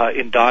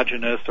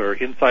endogenous or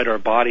inside our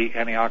body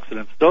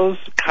antioxidants, those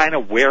kind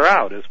of wear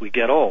out as we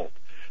get old.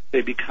 They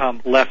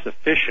become less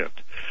efficient.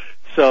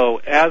 So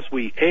as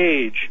we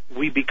age,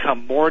 we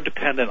become more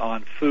dependent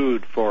on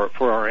food for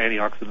our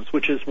antioxidants,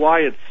 which is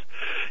why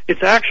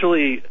it's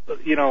actually,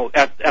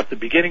 at the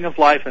beginning of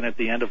life and at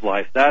the end of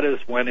life, that is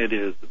when it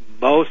is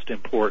most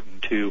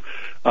important to,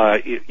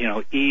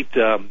 eat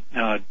 2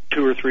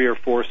 or 3 or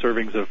 4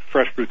 servings of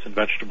fresh fruits and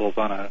vegetables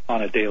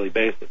on a daily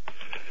basis.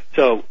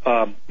 So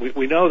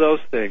we know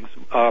those things.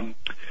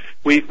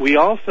 We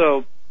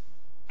also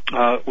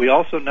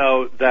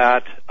know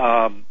that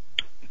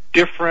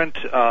different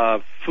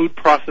food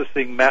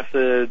processing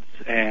methods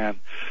and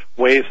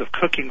ways of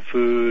cooking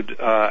food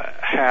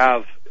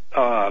have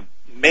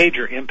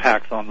major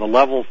impacts on the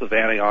levels of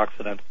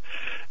antioxidants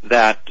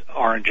that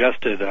are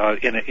ingested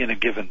in a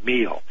given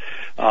meal,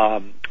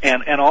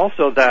 and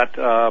also that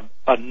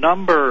a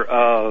number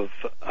of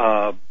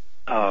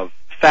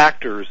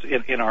factors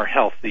in our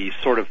health, the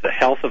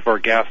health of our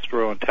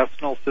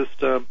gastrointestinal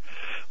system,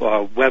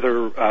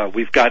 whether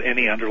we've got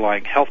any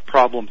underlying health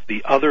problems,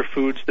 the other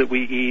foods that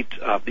we eat,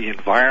 the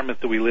environment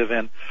that we live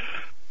in,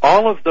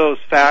 all of those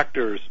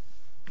factors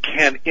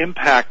can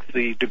impact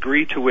the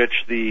degree to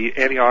which the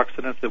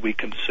antioxidants that we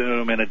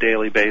consume on a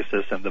daily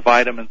basis and the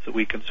vitamins that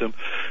we consume,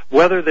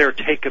 whether they're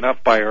taken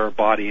up by our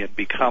body and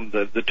become,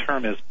 the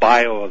term is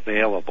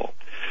bioavailable.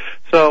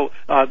 So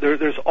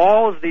there's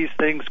all of these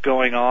things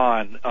going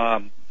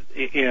on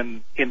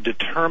in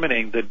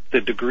determining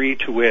the degree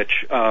to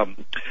which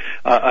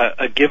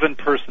a given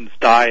person's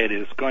diet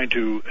is going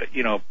to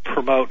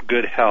promote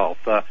good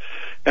health.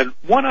 And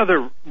one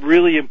other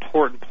really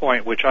important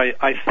point, which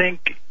I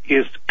think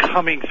is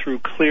coming through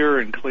clearer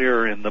and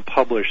clearer in the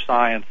published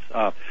science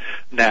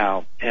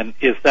now, and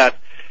is that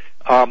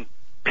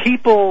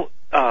people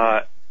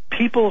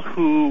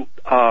who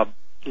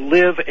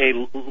live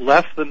a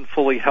less than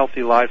fully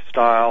healthy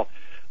lifestyle,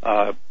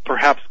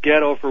 perhaps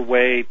get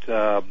overweight,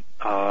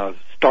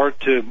 start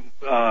to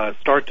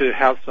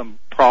have some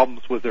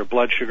problems with their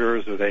blood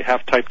sugars, or they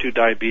have type 2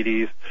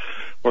 diabetes,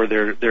 or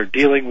they're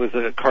dealing with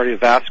a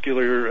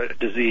cardiovascular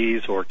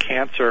disease or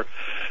cancer.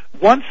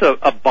 Once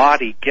a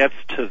body gets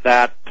to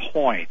that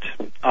point,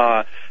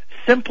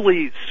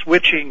 simply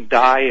switching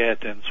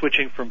diet and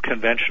switching from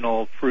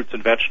conventional fruits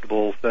and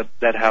vegetables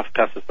that have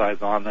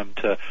pesticides on them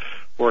to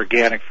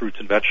organic fruits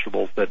and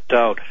vegetables that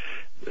don't,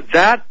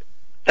 that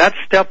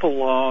step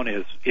alone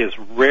is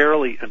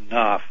rarely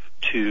enough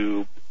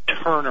to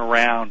turn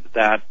around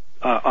that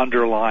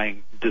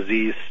underlying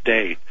disease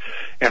state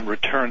and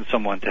return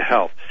someone to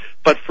health.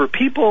 But for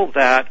people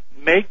that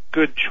make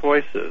good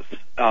choices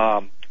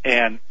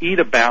and eat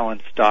a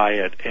balanced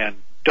diet and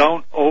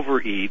don't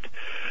overeat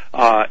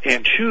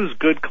and choose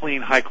good,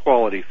 clean,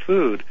 high-quality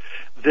food,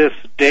 this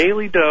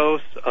daily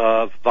dose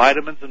of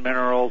vitamins and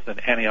minerals and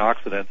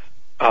antioxidants,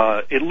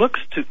 it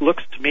looks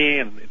to me,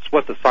 and it's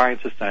what the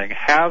science is saying,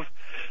 have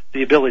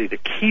the ability to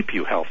keep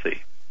you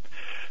healthy.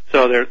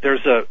 So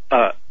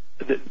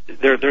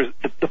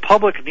the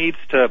public needs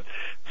to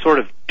sort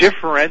of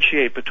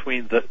differentiate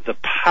between the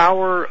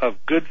power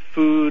of good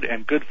food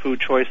and good food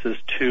choices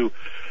to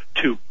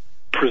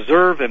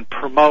preserve and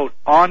promote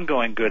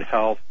ongoing good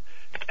health,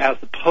 as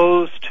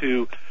opposed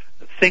to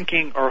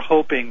thinking or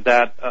hoping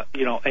that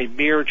a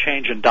mere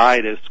change in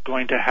diet is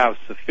going to have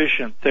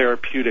sufficient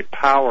therapeutic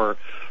power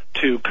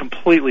to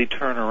completely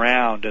turn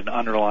around an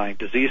underlying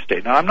disease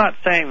state. Now, I'm not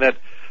saying that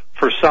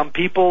for some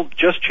people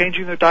just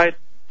changing their diet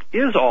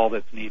is all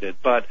that's needed,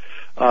 but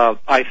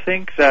I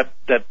think that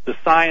the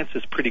science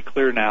is pretty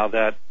clear now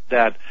that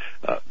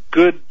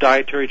good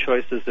dietary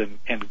choices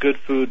and good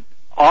food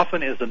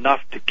often is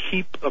enough to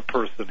keep a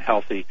person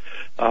healthy,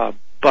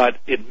 but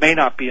it may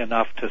not be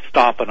enough to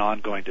stop an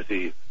ongoing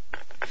disease.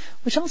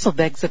 Which also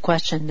begs the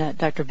question,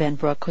 Dr.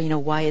 Benbrook,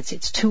 why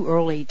it's too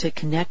early to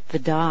connect the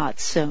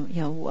dots.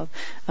 So,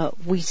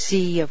 we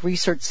see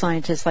research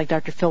scientists like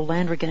Dr. Phil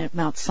Landrigan at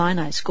Mount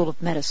Sinai School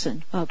of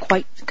Medicine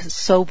quite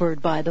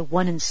sobered by the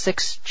 1 in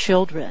 6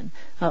 children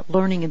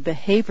learning and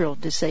behavioral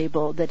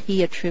disabled that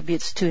he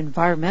attributes to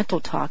environmental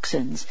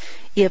toxins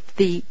if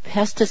the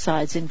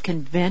pesticides in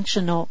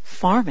conventional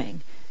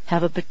farming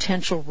have a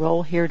potential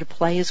role here to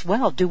play as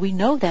well. Do we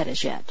know that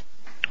as yet?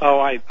 Oh,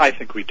 I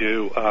think we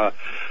do.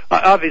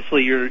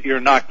 Obviously, you're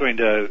not going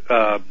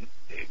to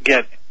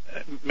get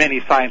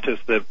many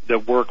scientists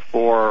that work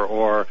for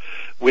or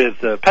with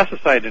the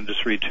pesticide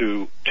industry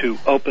to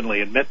openly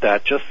admit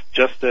that.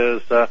 Just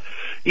as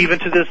even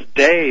to this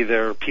day,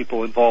 there are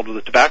people involved with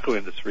the tobacco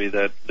industry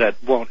that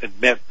won't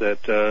admit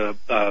that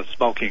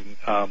smoking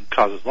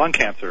causes lung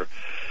cancer.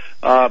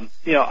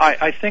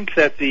 I think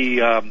that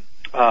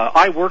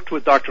I worked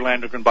with Dr.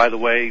 Landrigan, by the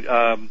way,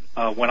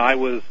 when I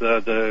was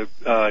the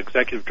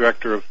executive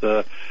director of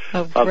the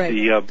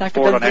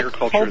Board on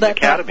Agriculture and the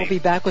Academy. We'll be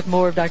back with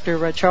more of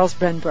Dr. Charles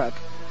Benbrook.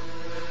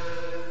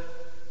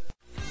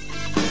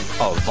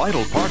 A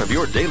vital part of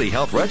your daily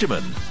health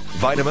regimen.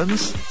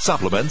 Vitamins,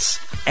 supplements,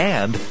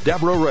 and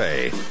Deborah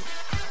Ray.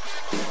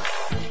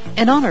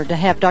 An honor to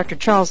have Dr.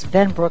 Charles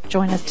Benbrook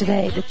join us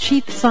today, the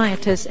chief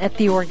scientist at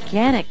the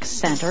Organic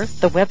Center,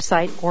 the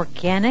website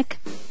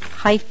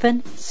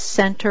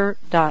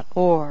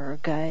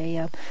organic-center.org,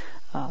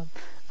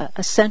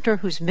 a center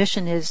whose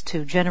mission is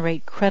to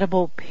generate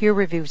credible,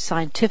 peer-reviewed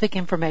scientific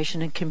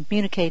information and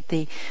communicate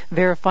the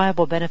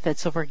verifiable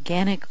benefits of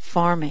organic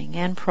farming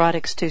and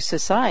products to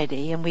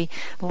society. And we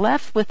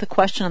left with the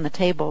question on the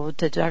table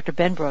to Dr.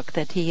 Benbrook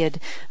that he had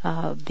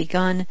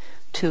begun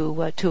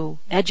to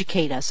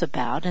educate us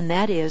about, and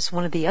that is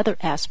one of the other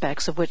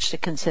aspects of which to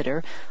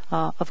consider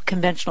of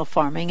conventional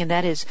farming, and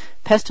that is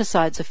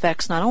pesticides'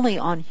 effects not only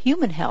on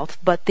human health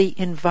but the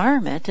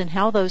environment and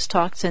how those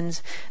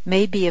toxins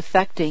may be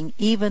affecting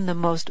even the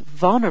most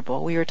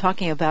vulnerable. We were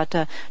talking about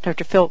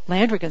Dr. Phil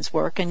Landrigan's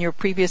work and your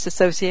previous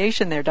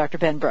association there, Dr.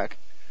 Benbrook.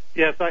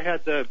 Yes, I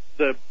had the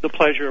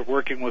pleasure of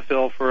working with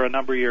Phil for a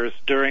number of years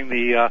during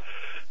the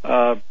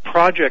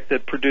project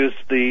that produced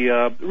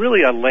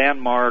really a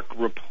landmark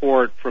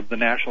report from the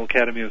National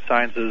Academy of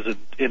Sciences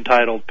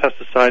entitled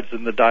Pesticides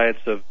in the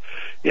Diets of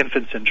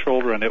Infants and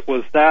Children. It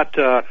was that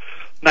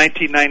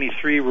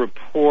 1993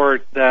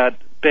 report that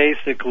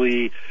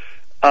basically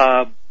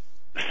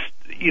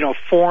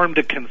formed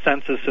a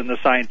consensus in the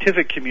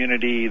scientific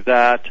community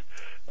that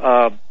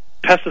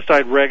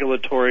pesticide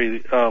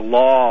regulatory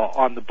law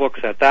on the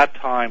books at that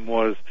time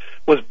was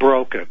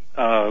broken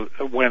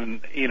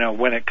when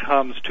it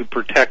comes to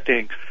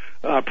protecting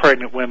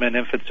pregnant women,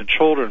 infants, and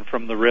children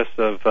from the risks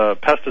of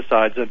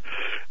pesticides. And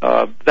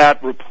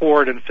that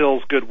report and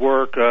Phil's good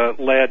work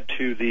led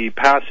to the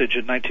passage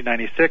in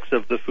 1996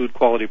 of the Food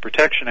Quality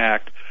Protection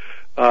Act,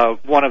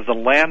 one of the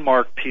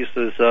landmark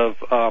pieces of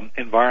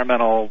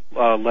environmental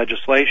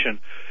legislation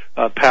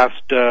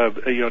passed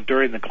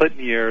during the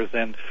Clinton years.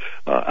 And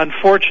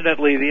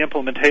unfortunately, the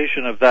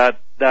implementation of that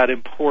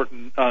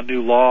important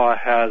new law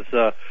has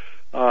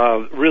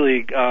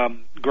really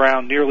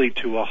ground nearly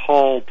to a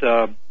halt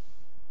during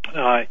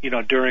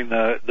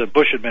the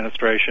Bush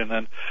administration.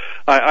 And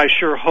I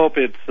sure hope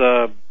it's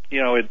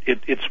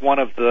it's one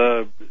of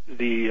the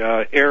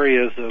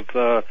areas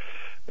of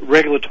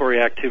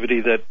regulatory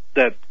activity that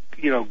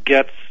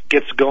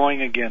gets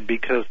going again,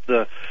 because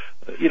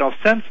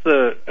since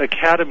the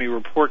Academy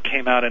report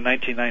came out in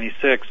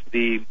 1996,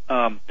 the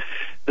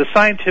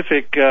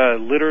scientific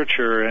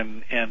literature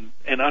and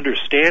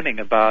understanding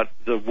about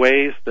the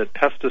ways that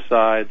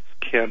pesticides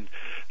can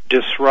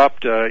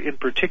disrupt, in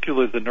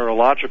particular, the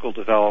neurological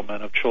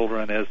development of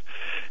children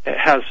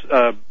has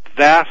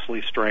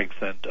vastly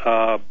strengthened.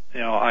 I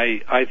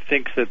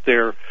think that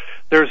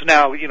there's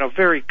now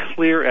very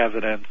clear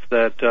evidence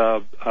that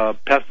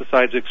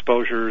pesticides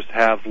exposures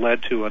have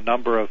led to a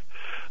number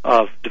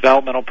of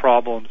developmental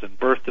problems and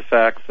birth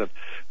defects, and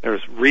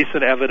there's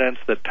recent evidence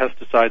that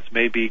pesticides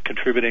may be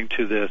contributing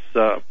to this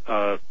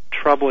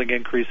troubling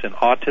increase in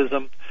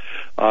autism.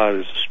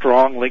 There's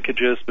strong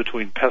linkages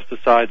between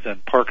pesticides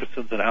and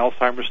Parkinson's and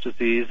Alzheimer's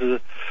diseases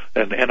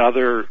and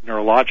other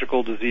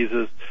neurological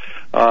diseases,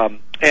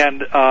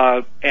 and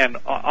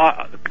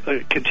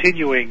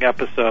continuing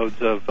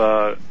episodes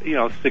of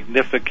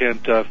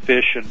significant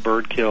fish and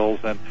bird kills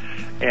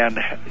and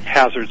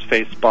hazards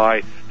faced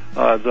by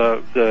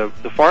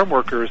the farm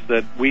workers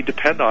that we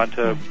depend on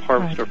to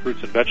harvest our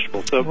fruits and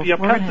vegetables. So,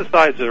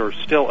 pesticides are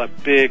still a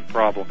big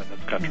problem in this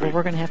country. Well,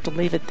 we're going to have to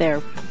leave it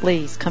there.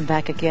 Please come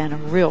back again. A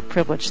real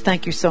privilege.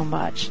 Thank you so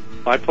much.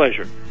 My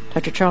pleasure.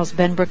 Dr. Charles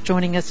Benbrook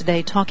joining us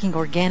today, talking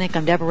organic.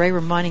 I'm Deborah Ray,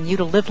 reminding you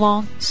to live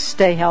long,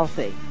 stay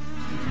healthy.